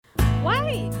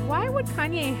Why would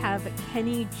Kanye have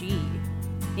Kenny G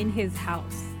in his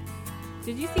house?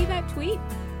 Did you see that tweet?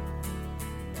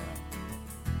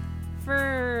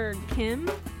 For Kim,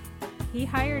 he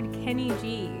hired Kenny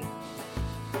G.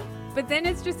 But then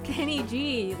it's just Kenny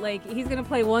G. Like, he's going to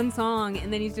play one song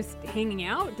and then he's just hanging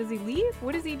out? Does he leave?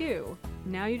 What does he do?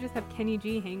 Now you just have Kenny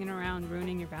G hanging around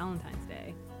ruining your Valentine's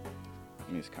Day.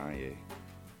 I mean, it's Kanye.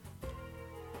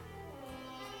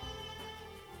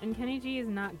 And Kenny G is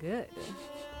not good.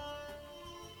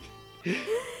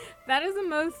 That is the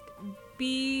most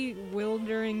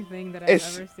bewildering thing that I've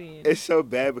ever seen. It's so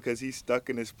bad because he's stuck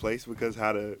in his place because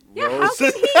how the How roles.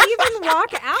 can he even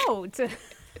walk out?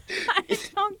 I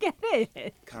don't get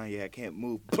it. Kanye, I can't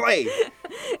move. Play.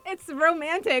 It's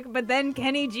romantic, but then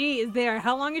Kenny G is there.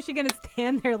 How long is she going to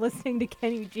stand there listening to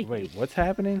Kenny G? Wait, what's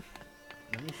happening?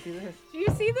 Let me see this. Do you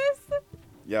see this?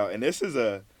 Yo, and this is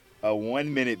a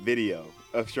 1 minute video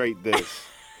of straight this.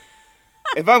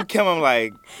 If I'm Kim, I'm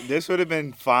like, this would have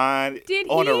been fine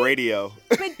on the radio.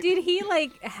 But did he,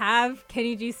 have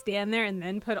Kenny G stand there and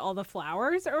then put all the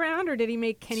flowers around? Or did he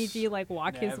make Kenny G,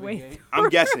 walk his way through? I'm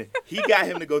guessing. He got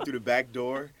him to go through the back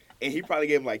door, and he probably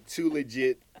gave him, 2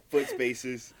 legit foot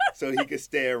spaces so he could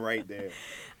stand right there.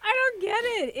 I don't get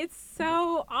it. It's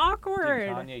so awkward.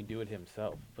 Did Kanye do it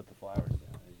himself? Put the flowers down?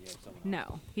 Or did he have someone else?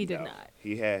 No, he did not.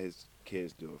 He had his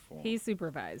kids do it for him. He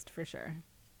supervised, for sure.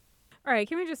 All right,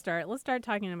 can we just start? Let's start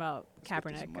talking about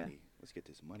Kaepernick. Let's get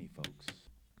this money, folks.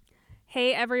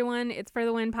 Hey, everyone. It's For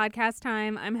the Win podcast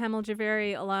time. I'm Hemel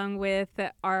Javeri, along with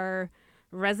our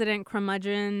resident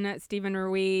curmudgeon, Stephen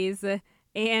Ruiz,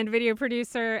 and video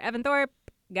producer, Evan Thorpe.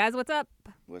 Guys, what's up?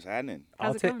 What's happening?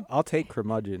 I'll take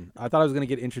curmudgeon. I thought I was going to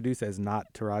get introduced as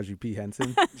not Taraji P.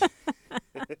 Henson.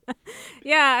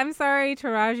 Yeah, I'm sorry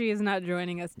Taraji is not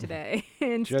joining us today.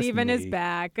 And Just Stephen me. is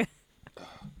back.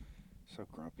 So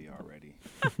grumpy already.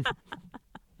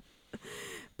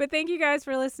 But thank you guys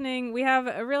for listening. We have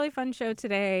a really fun show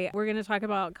today. We're going to talk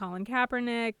about Colin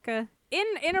Kaepernick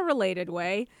in a related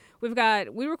way. We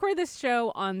record this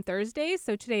show on Thursdays,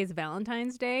 so today is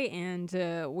Valentine's Day, and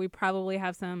we probably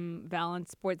have some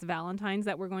sports Valentines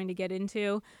that we're going to get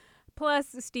into.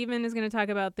 Plus, Steven is going to talk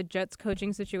about the Jets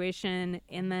coaching situation,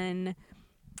 and then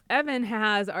Evan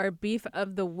has our beef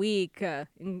of the week,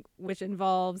 which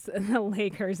involves the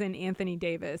Lakers and Anthony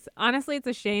Davis. Honestly, it's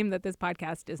a shame that this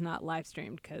podcast is not live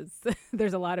streamed because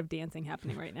there's a lot of dancing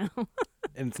happening right now.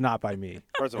 And it's not by me.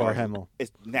 First of or all, Hemel.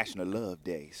 it's National Love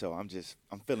Day, so I'm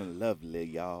feeling lovely,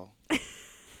 y'all.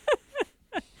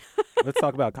 Let's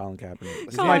talk about Colin Kaepernick. This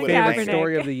is Colin my favorite Kaepernick.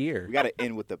 story of the year. We got to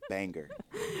end with a banger.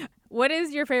 What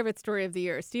is your favorite story of the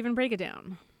year? Steven, break it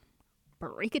down.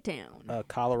 Break it down.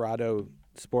 Colorado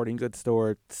sporting goods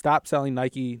store stopped selling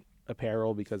Nike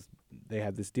apparel because they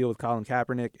had this deal with Colin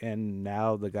Kaepernick, and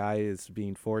now the guy is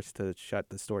being forced to shut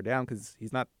the store down because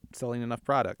he's not selling enough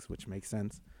products, which makes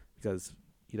sense because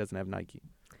he doesn't have Nike.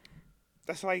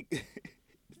 That's like,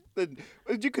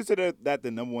 would you consider that the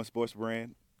number one sports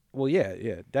brand? Well,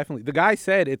 yeah, definitely. The guy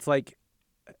said it's like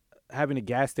having a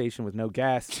gas station with no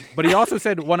gas, but he also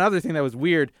said one other thing that was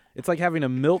weird. It's like having a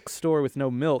milk store with no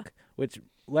milk, which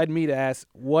led me to ask,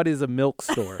 what is a milk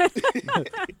store?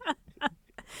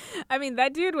 I mean,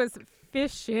 that dude was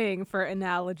fishing for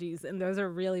analogies, and those are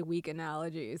really weak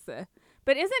analogies.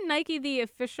 But isn't Nike the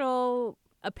official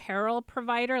apparel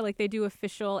provider? Like, they do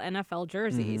official NFL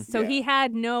jerseys. Mm-hmm. So Yeah. he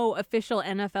had no official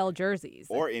NFL jerseys.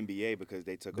 Or NBA because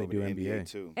they took over do the NBA NBA.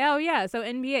 too. Oh, yeah. So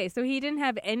NBA. So he didn't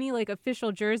have any,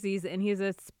 official jerseys, and he's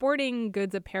a sporting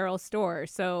goods apparel store.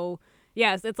 So,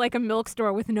 yes, it's like a milk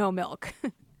store with no milk.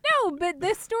 No, but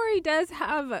this story does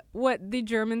have what the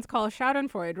Germans call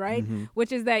Schadenfreude, right? Mm-hmm.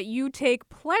 Which is that you take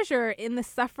pleasure in the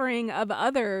suffering of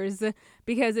others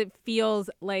because it feels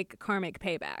like karmic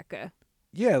payback.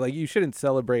 Yeah, like you shouldn't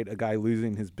celebrate a guy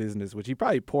losing his business, which he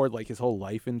probably poured his whole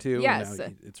life into. Yes. And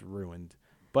now it's ruined.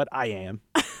 But I am.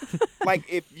 Like,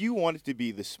 if you wanted to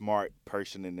be the smart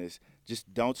person in this,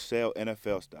 just don't sell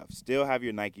NFL stuff. Still have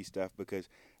your Nike stuff because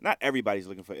not everybody's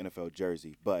looking for NFL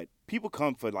jersey, but people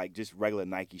come for just regular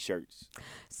Nike shirts.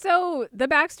 So the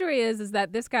backstory is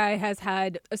that this guy has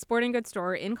had a sporting goods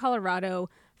store in Colorado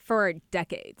for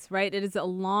decades, right? It is a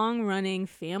long-running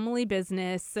family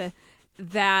business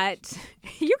that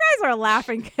you guys are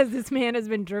laughing because this man has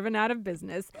been driven out of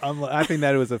business. I think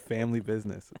that it was a family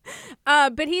business.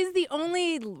 But he's the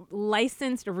only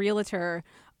licensed realtor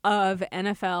of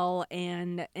NFL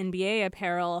and NBA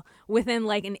apparel within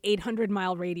an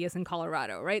 800-mile radius in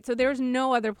Colorado, right? So there's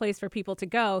no other place for people to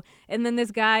go. And then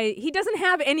this guy, he doesn't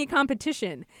have any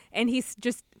competition, and he's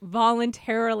just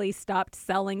voluntarily stopped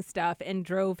selling stuff and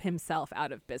drove himself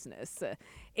out of business.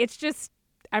 It's just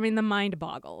the mind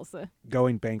boggles.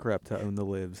 Going bankrupt to own the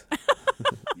Libs.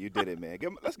 You did it, man.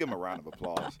 Let's give him a round of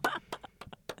applause.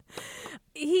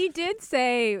 He did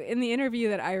say in the interview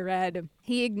that I read,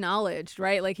 he acknowledged,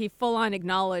 right? Like he full on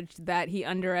acknowledged that he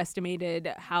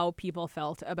underestimated how people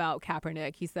felt about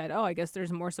Kaepernick. He said, I guess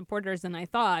there's more supporters than I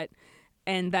thought.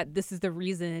 And that this is the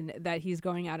reason that he's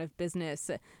going out of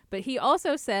business. But he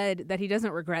also said that he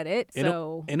doesn't regret it.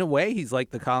 In a way, he's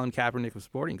like the Colin Kaepernick of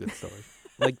sporting goods stores.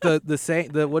 Like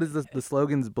what is the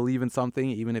slogans? Believe in something,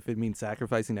 even if it means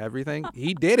sacrificing everything.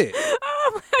 He did it.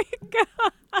 Oh my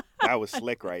God. That was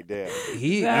slick right there.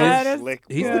 He's slick.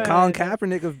 the Colin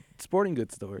Kaepernick of sporting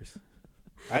goods stores.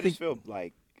 I just feel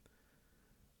like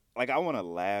I want to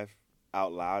laugh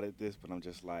out loud at this, but I'm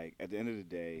just like, at the end of the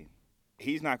day,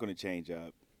 he's not going to change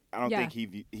up. I don't think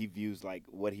he views like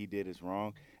what he did as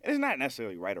wrong. And it's not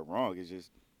necessarily right or wrong. It's just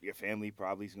your family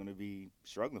probably is going to be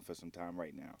struggling for some time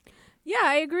right now. Yeah,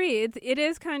 I agree. It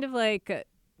is kind of like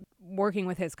working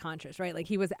with his conscience, right? Like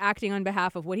he was acting on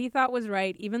behalf of what he thought was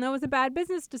right, even though it was a bad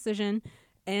business decision.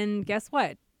 And guess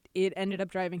what? It ended up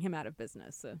driving him out of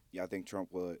business. Yeah, I think Trump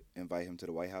would invite him to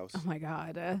the White House. Oh my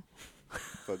God.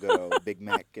 For a good old Big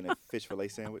Mac and a fish fillet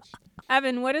sandwich.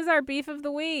 Evan, what is our beef of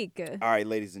the week? All right,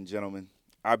 ladies and gentlemen,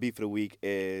 our beef of the week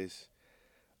is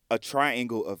a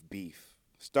triangle of beef.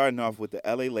 Starting off with the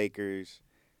LA Lakers,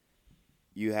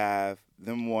 you have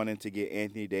them wanting to get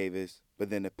Anthony Davis, but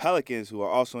then the Pelicans, who are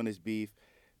also in this beef,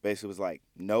 basically was like,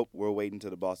 nope, we're waiting until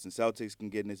the Boston Celtics can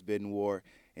get in this bidding war.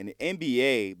 And the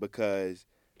NBA, because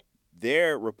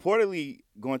they're reportedly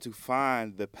going to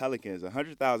fine the Pelicans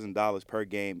 $100,000 per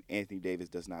game Anthony Davis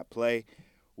does not play,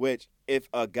 which if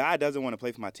a guy doesn't want to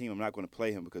play for my team, I'm not going to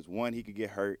play him because, one, he could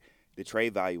get hurt, the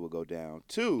trade value will go down.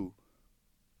 Two,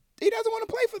 he doesn't want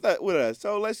to play with us,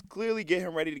 so let's clearly get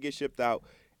him ready to get shipped out.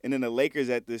 And then the Lakers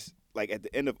at the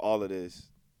end of all of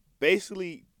this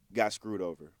basically got screwed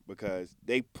over because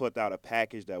they put out a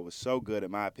package that was so good, in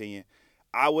my opinion.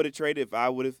 I would have traded if I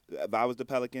was the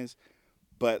Pelicans.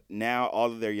 But now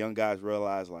all of their young guys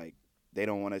realize, like, they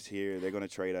don't want us here. They're going to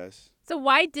trade us. So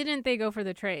why didn't they go for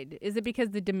the trade? Is it because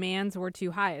the demands were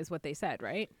too high is what they said,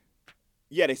 right?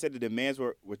 Yeah, they said the demands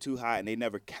were too high, and they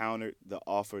never countered the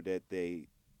offer that they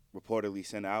reportedly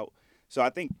sent out. So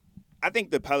I think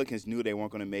the Pelicans knew they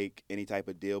weren't going to make any type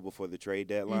of deal before the trade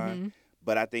deadline. Mm-hmm.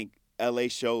 But I think L.A.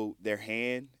 showed their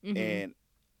hand, and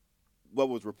what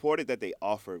was reported that they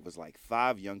offered was like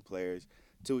 5 young players,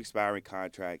 2 expiring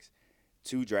contracts,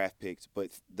 2 draft picks,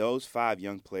 but those 5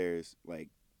 young players, like,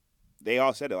 they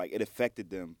all said it, like, it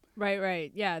affected them.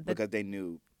 Right, yeah. Because they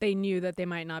knew that they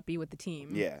might not be with the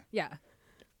team. Yeah.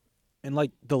 And,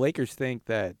 like, the Lakers think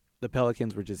that the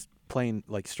Pelicans were just playing,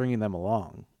 like, stringing them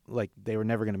along. Like, they were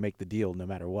never going to make the deal no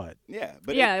matter what. Yeah.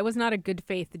 But it was not a good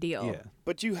faith deal. Yeah.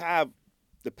 But you have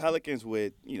the Pelicans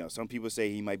with, some people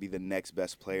say he might be the next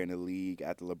best player in the league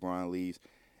after LeBron leaves.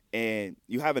 And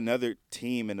you have another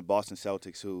team in the Boston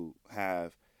Celtics who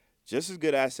have just as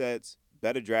good assets,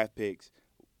 better draft picks.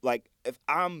 Like, if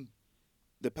I'm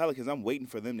the Pelicans, I'm waiting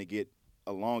for them to get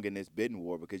along in this bidding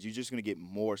war because you're just going to get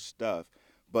more stuff.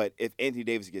 But if Anthony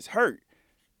Davis gets hurt,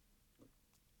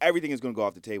 everything is going to go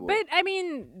off the table.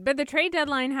 But the trade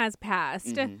deadline has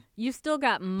passed. Mm-hmm. You still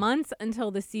got months until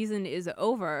the season is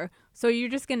over. So you're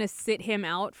just going to sit him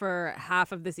out for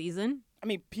half of the season? I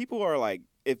mean, people are like,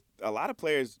 if a lot of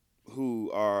players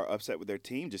who are upset with their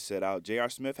team just sit out. J.R.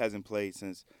 Smith hasn't played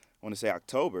since, I want to say,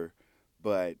 October,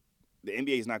 but the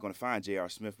NBA is not going to find J.R.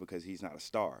 Smith because he's not a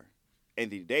star.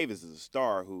 Anthony Davis is a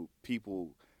star who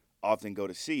people often go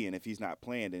to see, and if he's not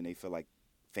playing, then they feel like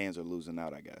fans are losing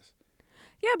out, I guess.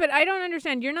 Yeah, but I don't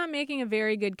understand. You're not making a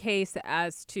very good case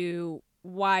as to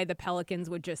why the Pelicans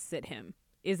would just sit him.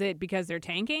 Is it because they're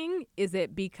tanking? Is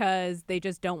it because they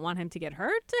just don't want him to get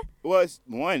hurt? Well, it's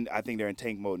one, I think they're in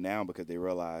tank mode now because they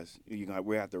realize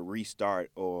we have to restart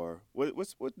or what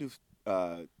do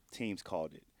teams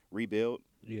called it? Rebuild?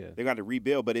 Yeah. They're going to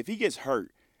rebuild. But if he gets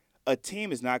hurt, a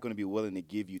team is not going to be willing to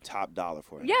give you top dollar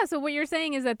for him. Yeah, so what you're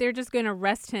saying is that they're just going to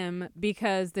rest him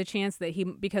because of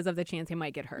the chance he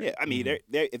might get hurt. Yeah, I mean,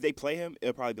 if they play him,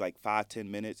 it'll probably be like 5-10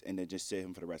 minutes and then just sit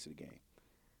him for the rest of the game.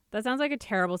 That sounds like a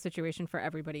terrible situation for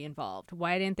everybody involved.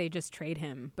 Why didn't they just trade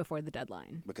him before the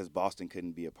deadline? Because Boston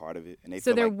couldn't be a part of it. And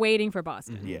they're waiting for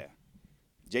Boston. Mm-hmm. Yeah.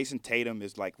 Jason Tatum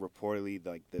is like reportedly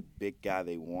like the big guy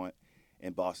they want.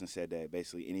 And Boston said that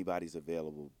basically anybody's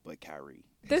available but Kyrie.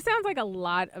 This sounds like a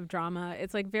lot of drama.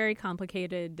 It's like very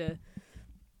complicated.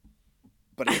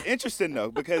 But it's interesting,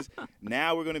 though, because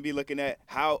now we're going to be looking at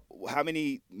how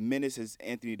many minutes has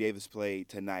Anthony Davis played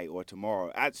tonight or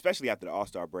tomorrow, especially after the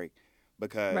All-Star break.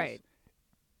 Because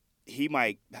he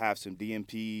might have some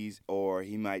DMPs, or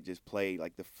he might just play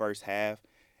like the first half,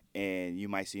 and you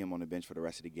might see him on the bench for the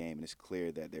rest of the game, and it's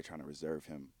clear that they're trying to reserve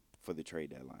him for the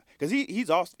trade deadline because he's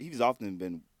often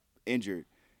been injured,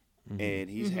 and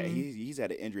he's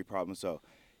had an injury problem, so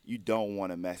you don't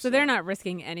want to mess. So they're not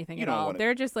risking anything at all. wanna-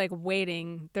 They're just like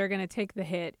waiting. They're gonna take the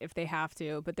hit if they have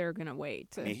to, but they're gonna wait.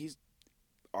 I mean, he's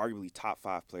arguably top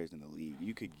 5 players in the league.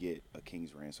 You could get a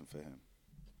king's ransom for him.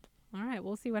 All right,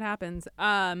 we'll see what happens.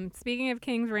 Speaking of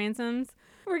King's Ransoms,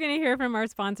 we're going to hear from our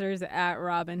sponsors at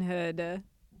Robinhood.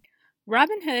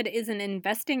 Robinhood is an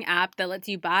investing app that lets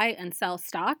you buy and sell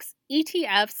stocks,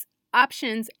 ETFs,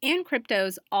 options, and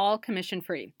cryptos all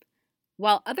commission-free.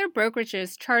 While other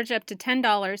brokerages charge up to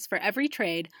 $10 for every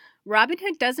trade,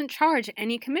 Robinhood doesn't charge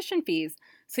any commission fees,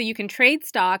 so you can trade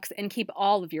stocks and keep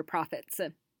all of your profits.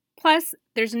 Plus,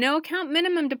 there's no account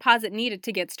minimum deposit needed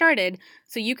to get started,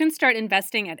 so you can start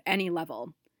investing at any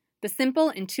level. The simple,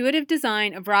 intuitive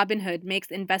design of Robinhood makes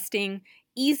investing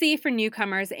easy for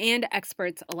newcomers and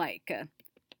experts alike.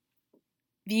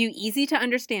 View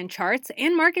easy-to-understand charts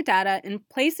and market data and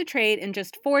place a trade in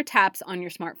just 4 taps on your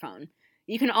smartphone.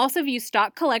 You can also view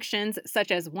stock collections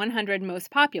such as 100 Most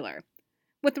Popular.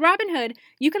 With Robinhood,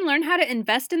 you can learn how to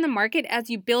invest in the market as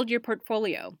you build your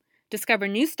portfolio. Discover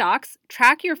new stocks,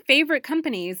 track your favorite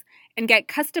companies, and get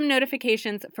custom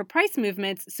notifications for price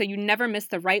movements so you never miss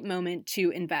the right moment to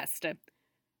invest.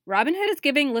 Robinhood is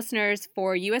giving listeners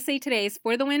for USA Today's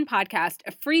For the Win podcast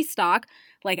a free stock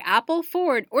like Apple,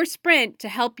 Ford, or Sprint to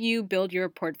help you build your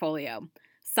portfolio.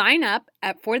 Sign up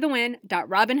at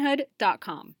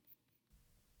forthewin.robinhood.com.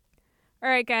 All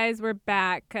right, guys, we're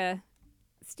back.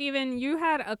 Stephen, you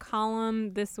had a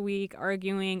column this week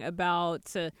arguing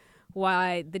about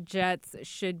why the Jets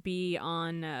should be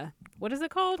on, what is it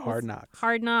called? Hard Knocks.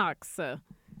 Hard Knocks. The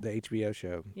HBO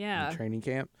show. Yeah. The training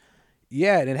camp.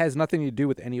 Yeah, and it has nothing to do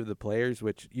with any of the players,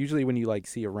 which usually when you like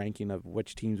see a ranking of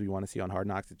which teams we want to see on Hard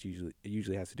Knocks, it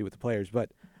usually has to do with the players.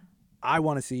 But I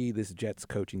want to see this Jets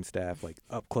coaching staff like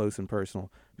up close and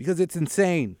personal because it's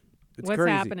insane. It's What's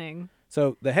crazy. happening?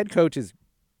 So the head coach is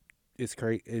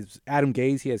Adam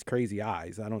Gase. He has crazy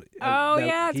eyes.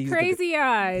 It's crazy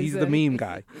eyes. He's the meme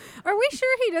guy. Are we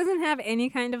sure he doesn't have any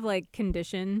kind of like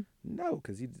condition? No,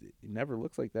 because he never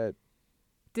looks like that.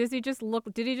 Did he just look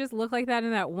like that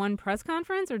in that one press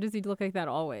conference, or does he look like that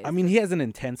always? I mean, he has an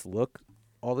intense look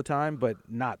all the time, but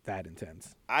not that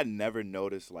intense. I never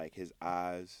noticed like his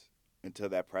eyes until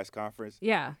that press conference.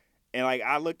 Yeah. And like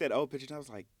I looked at old pictures and I was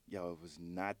like, yo, it was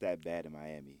not that bad in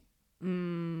Miami.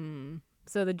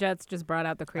 So the Jets just brought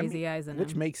out the crazy eyes in him.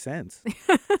 Which makes sense.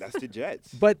 That's the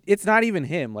Jets. But it's not even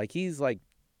him. Like, he's like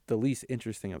the least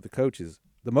interesting of the coaches.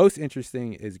 The most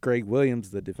interesting is Greg Williams,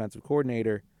 the defensive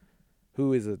coordinator,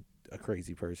 who is a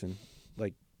crazy person.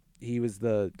 Like, he was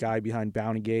the guy behind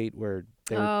Bountygate where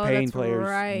they were paying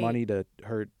players money to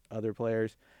hurt other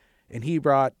players. And he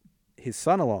brought his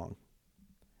son along.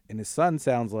 And his son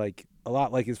sounds like a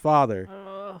lot like his father.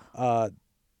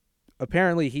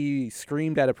 Apparently, he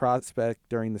screamed at a prospect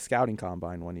during the scouting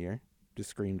combine one year.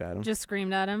 Just screamed at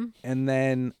him. And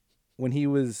then when he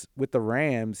was with the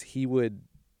Rams, he would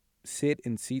sit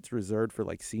in seats reserved for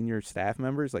like senior staff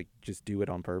members, like just do it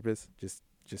on purpose, just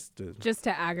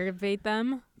to aggravate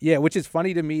them. Yeah, which is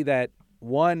funny to me that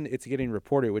one, it's getting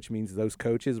reported, which means those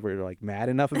coaches were like mad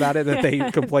enough about it that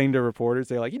they complained to reporters.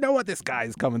 They're like, you know what, this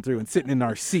guy's coming through and sitting in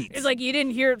our seats. It's like, you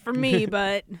didn't hear it from me,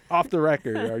 but off the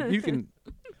record, or you can.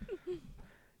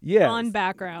 Yeah, on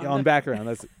background. On background.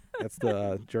 That's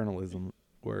the journalism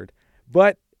word.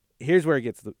 But here's where it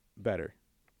gets better.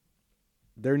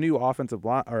 Their new offensive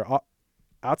line or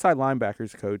outside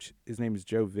linebackers coach, his name is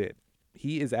Joe Vitt.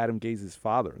 He is Adam Gase's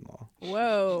father-in-law.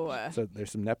 Whoa. So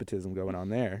there's some nepotism going on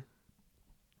there,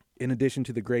 in addition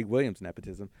to the Greg Williams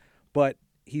nepotism. But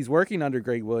he's working under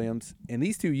Greg Williams, and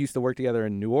these two used to work together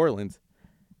in New Orleans.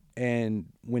 And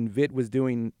when Vitt was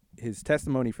doing his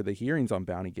testimony for the hearings on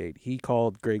Bountygate, he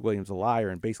called Greg Williams a liar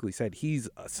and basically said he's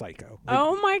a psycho. Like,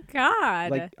 oh, my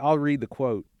God. Like, I'll read the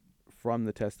quote from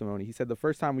the testimony. He said, the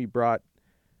first time we brought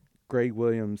Greg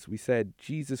Williams, we said,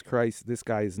 Jesus Christ, this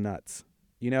guy is nuts.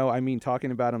 You know, I mean,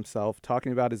 talking about himself,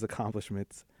 talking about his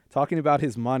accomplishments, talking about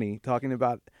his money, talking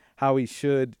about how he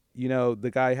should, you know,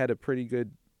 the guy had a pretty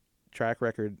good track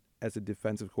record as a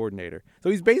defensive coordinator. So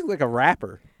he's basically like a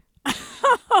rapper.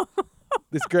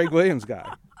 This Greg Williams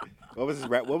guy. What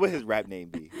would his rap name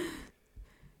be?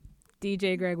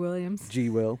 DJ Greg Williams. G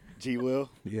Will. G Will?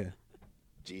 Yeah.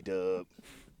 G Dub.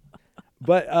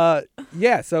 But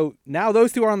yeah, so now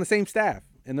those two are on the same staff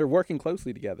and they're working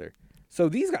closely together. So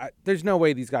these guys, there's no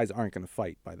way these guys aren't going to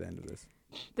fight by the end of this.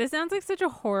 This sounds like such a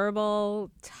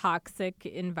horrible, toxic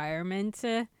environment.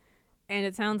 and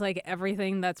it sounds like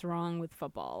everything that's wrong with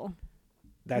football.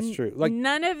 That's true. Like,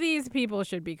 none of these people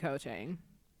should be coaching.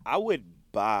 I would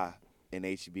buy an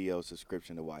HBO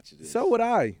subscription to watch this. so would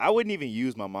I. I wouldn't even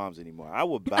use my mom's anymore. I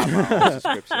would buy my own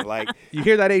subscription. Like, You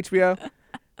hear that, HBO?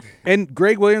 And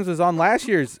Greg Williams was on last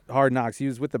year's Hard Knocks. He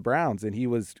was with the Browns, and he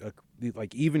was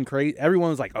like even crazy. Everyone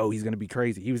was like, "Oh, he's going to be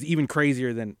crazy." He was even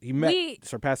crazier than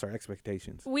surpassed our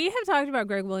expectations. We have talked about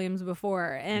Greg Williams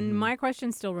before, and my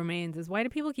question still remains: is why do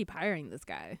people keep hiring this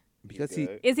guy? Because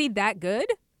Is he that good?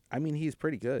 I mean, he's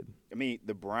pretty good. I mean,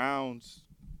 the Browns,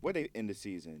 what they end the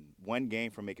season? One game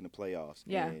from making the playoffs.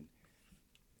 Yeah. And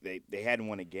they hadn't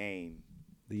won a game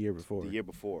The year before.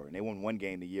 and they won one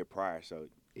game the year prior. So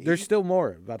There's still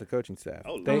more about the coaching staff.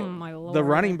 Oh, Oh my lord! The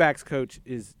running backs coach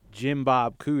is Jim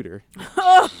Bob Cooter, which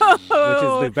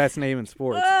is the best name in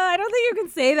sports. I don't think you can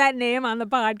say that name on the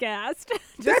podcast.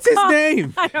 That's his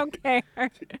name. I don't care.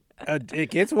 It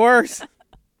gets worse.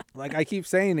 Like I keep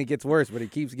saying, it gets worse, but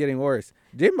it keeps getting worse.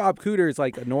 Jim Bob Cooter is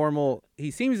like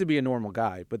he seems to be a normal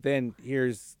guy, but then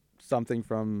here's something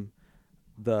from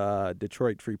the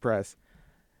Detroit Free Press.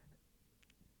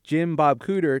 Jim Bob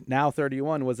Cooter, now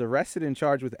 31, was arrested and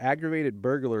charged with aggravated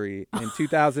burglary in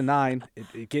 2009.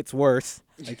 It gets worse.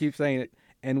 I keep saying it.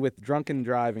 And with drunken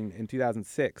driving in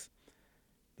 2006.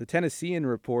 The Tennessean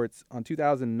reports on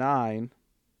 2009,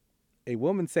 a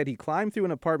woman said he climbed through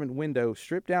an apartment window,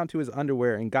 stripped down to his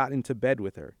underwear, and got into bed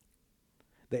with her.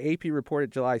 The AP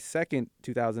reported July 2nd,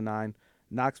 2009,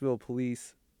 Knoxville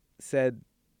police said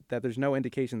that there's no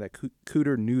indication that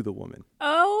Cooter knew the woman.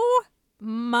 Oh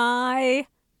my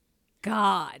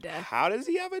God! How does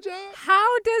he have a job?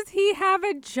 How does he have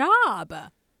a job?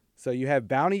 So you have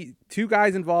two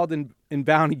guys involved in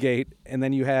Bountygate, and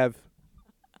then you have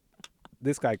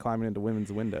this guy climbing into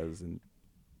women's windows and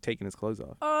taking his clothes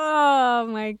off. Oh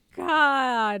my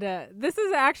God! This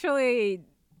is actually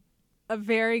a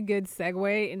very good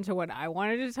segue into what I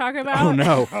wanted to talk about. Oh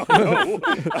no!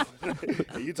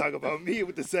 No. You talk about me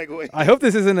with the segue. I hope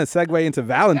this isn't a segue into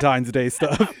Valentine's Day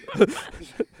stuff.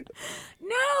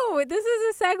 No, this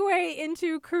is a segue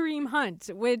into Kareem Hunt,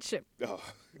 which Oh.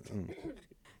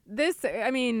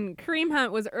 Kareem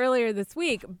Hunt was earlier this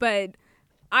week, but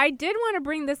I did want to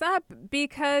bring this up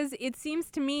because it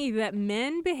seems to me that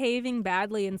men behaving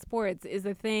badly in sports is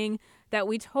a thing that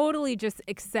we totally just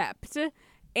accept.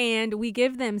 And we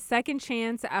give them second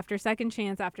chance after second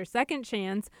chance after second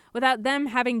chance without them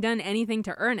having done anything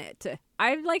to earn it.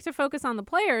 I'd like to focus on the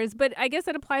players, but I guess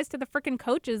it applies to the frickin'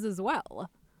 coaches as well.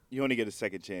 You only get a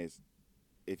second chance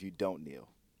if you don't kneel.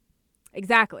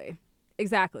 Exactly.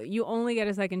 You only get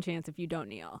a second chance if you don't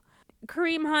kneel.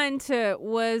 Kareem Hunt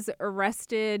was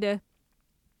arrested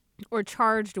or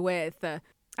charged with...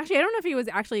 actually, I don't know if he was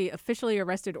actually officially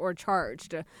arrested or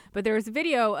charged, but there was a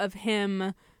video of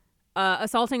him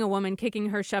assaulting a woman, kicking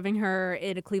her, shoving her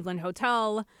in a Cleveland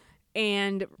hotel,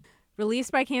 and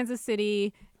released by Kansas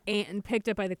City and picked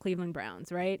up by the Cleveland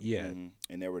Browns, right? Yeah. Mm-hmm.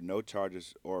 And there were no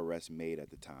charges or arrests made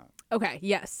at the time. Okay,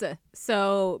 yes.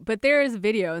 So, but there is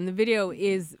video, and the video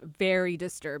is very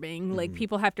disturbing. Mm-hmm. Like,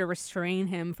 people have to restrain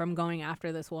him from going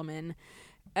after this woman.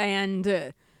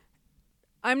 And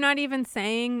I'm not even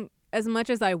saying as much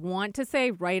as I want to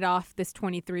say write off this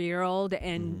 23-year-old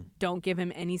and don't give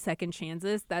him any second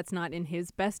chances. That's not in his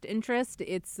best interest.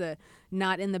 It's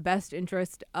not in the best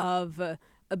interest of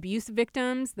abuse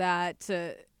victims that...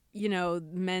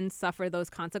 men suffer those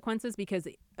consequences because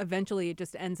eventually it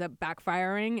just ends up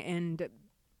backfiring and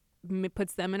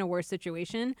puts them in a worse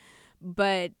situation.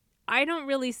 But I don't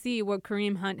really see what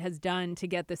Kareem Hunt has done to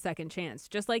get the second chance.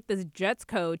 Just like this Jets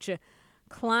coach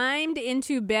climbed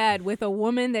into bed with a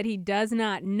woman that he does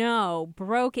not know,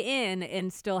 broke in,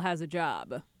 and still has a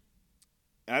job.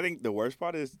 And I think the worst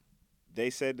part is they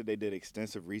said that they did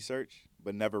extensive research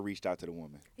but never reached out to the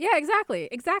woman. Yeah,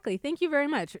 exactly. Thank you very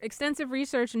much. Extensive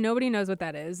research. Nobody knows what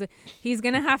that is. He's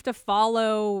going to have to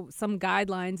follow some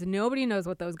guidelines. Nobody knows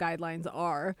what those guidelines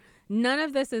are. None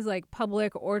of this is like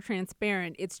public or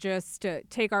transparent. It's just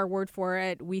take our word for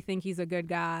it. We think he's a good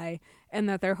guy, and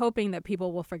that they're hoping that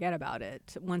people will forget about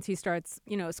it once he starts,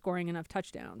 scoring enough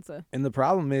touchdowns. And the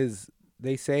problem is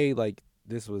they say like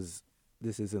this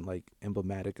isn't like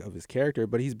emblematic of his character,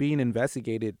 but he's being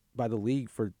investigated by the league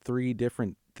for 3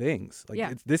 different things.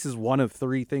 Like this is one of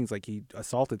 3 things. Like he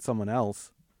assaulted someone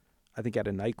else, I think at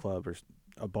a nightclub or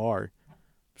a bar.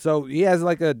 So he has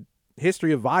like a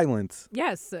history of violence.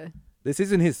 Yes. This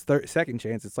isn't his second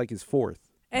chance. It's like his 4th.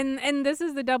 And this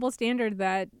is the double standard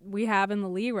that we have in the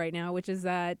league right now, which is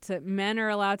that men are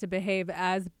allowed to behave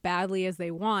as badly as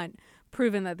they want,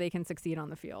 proven that they can succeed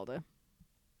on the field.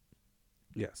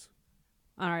 Yes.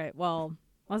 All right, well,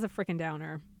 that was a freaking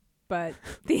downer. but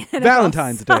the NFL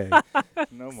Valentine's Day.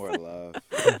 No more love.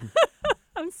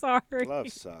 I'm sorry. Love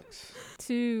sucks.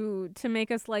 To make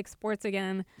us like sports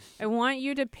again, I want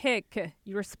you to pick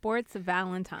your sports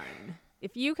Valentine.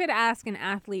 If you could ask an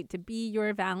athlete to be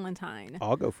your Valentine,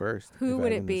 I'll go first. Who if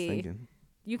would it Evan is be? thinking.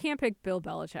 you can't pick Bill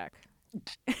Belichick.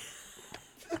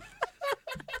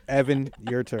 Evan,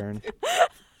 your turn.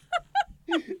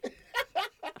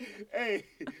 Hey,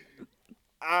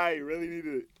 I really need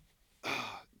to.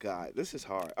 Oh, God, this is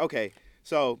hard. Okay,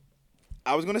 so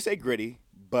I was gonna say Gritty,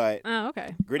 but Oh,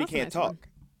 okay. Gritty That's a can't nice talk.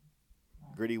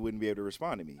 one. Gritty wouldn't be able to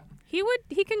respond to me. He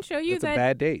can show you It's a that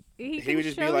bad date. he He can would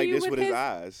just show be like you this with his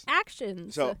eyes.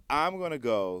 actions. So I'm gonna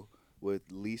go with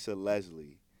Lisa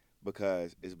Leslie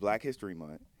because it's Black History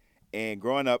Month, and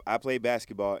growing up, I played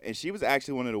basketball, and she was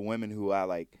actually one of the women who I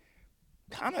like,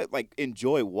 kind of like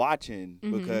enjoy watching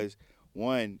because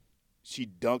one, she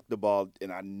dunked the ball,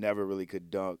 and I never really could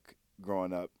dunk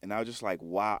growing up, and I was just like,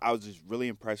 wow, I was just really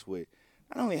impressed with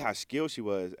not only how skilled she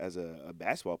was as a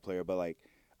basketball player, but like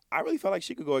I really felt like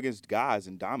she could go against guys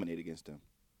and dominate against them.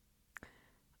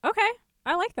 Okay,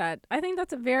 I like that. I think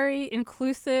that's a very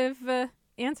inclusive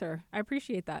answer. I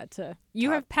appreciate that. You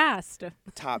Top. have passed.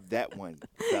 Top that one,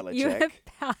 Belichick. You have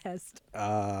passed.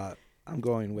 I'm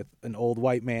going with an old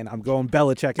white man. I'm going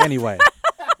Belichick anyway.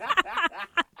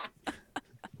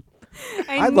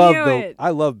 I love knew Bill. it. I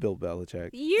love Bill Belichick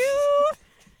You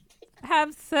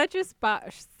have such a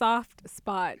soft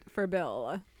spot for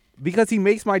Bill. because he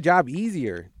makes my job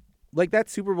easier. Like that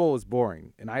Super Bowl was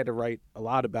boring, and I had to write a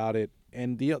lot about it.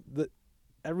 And the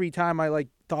every time I like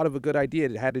thought of a good idea,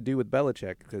 it had to do with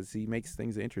Belichick because he makes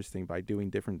things interesting by doing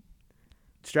different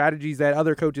strategies that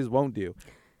other coaches won't do.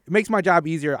 It makes my job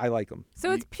easier. I like him.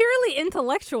 So it's purely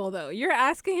intellectual, though. You're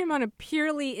asking him on a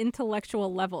purely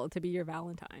intellectual level to be your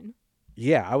Valentine.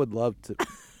 Yeah, I would love to.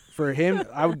 For him,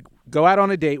 I would go out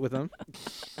on a date with him.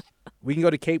 We can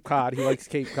go to Cape Cod. He likes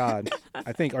Cape Cod,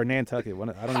 I think, or Nantucket.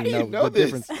 I don't even know the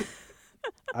difference.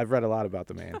 I've read a lot about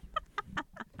the man.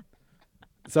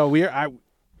 So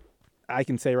I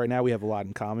can say right now we have a lot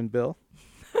in common, Bill.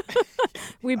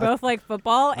 We both like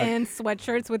football and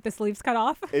sweatshirts with the sleeves cut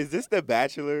off. Is this the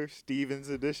Bachelor Stevens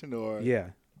edition or?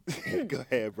 Yeah. Go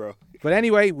ahead, bro. But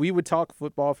anyway, we would talk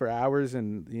football for hours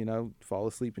and, fall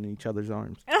asleep in each other's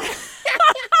arms.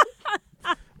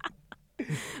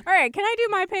 All right, can I do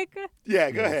my pick? Yeah,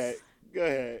 go ahead. Go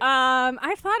ahead.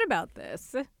 I've thought about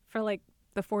this for like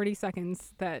the 40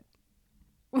 seconds that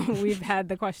we've had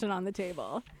the question on the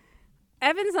table.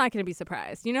 Evan's not going to be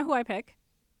surprised. You know who I pick?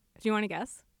 Do you want to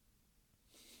guess?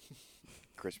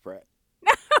 Chris Pratt.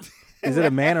 Is it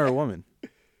a man or a woman?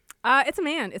 It's a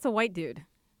man. It's a white dude.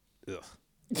 Ugh.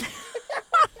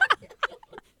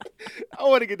 I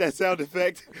want to get that sound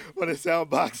effect on the sound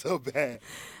box so bad.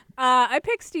 I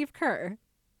picked Steve Kerr.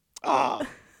 Oh,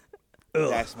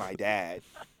 that's my dad.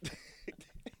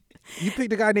 You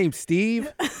picked a guy named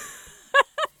Steve?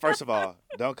 First of all,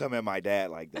 don't come at my dad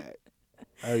like that.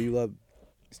 Oh, you love...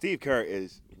 Steve Kerr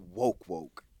is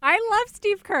woke. I love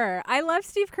Steve Kerr. I love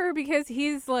Steve Kerr because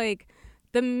he's like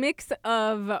the mix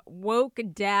of woke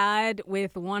dad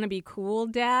with wannabe cool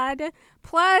dad.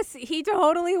 Plus, he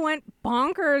totally went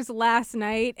bonkers last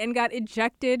night and got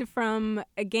ejected from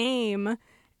a game.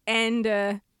 And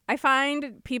I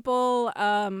find people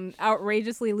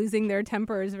outrageously losing their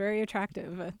tempers very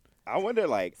attractive. I wonder,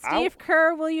 like, Steve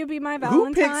Kerr, will you be my Valentine?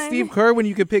 Who picked Steve Kerr when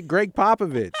you could pick Greg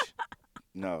Popovich?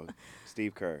 No,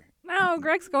 Steve Kerr. No,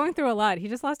 Greg's going through a lot. He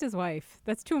just lost his wife.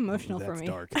 That's too emotional for me.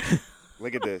 That's dark.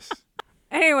 Look at this.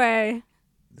 Anyway.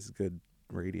 This is good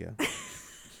radio.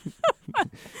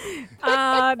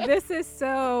 This is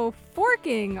so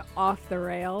forking off the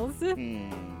rails.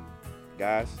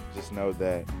 Guys, just know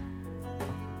that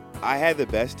I had the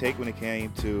best take when it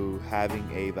came to having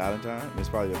a Valentine. It's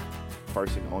probably the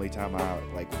first and only time I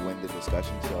win the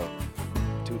discussion. So,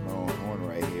 toot my own horn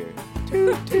right here.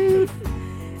 Toot toot.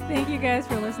 Thank you guys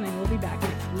for listening. We'll be back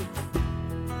next week.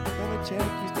 Belichick,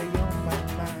 you stay on my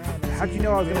mind. How'd you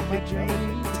know I was gonna pick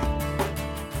James?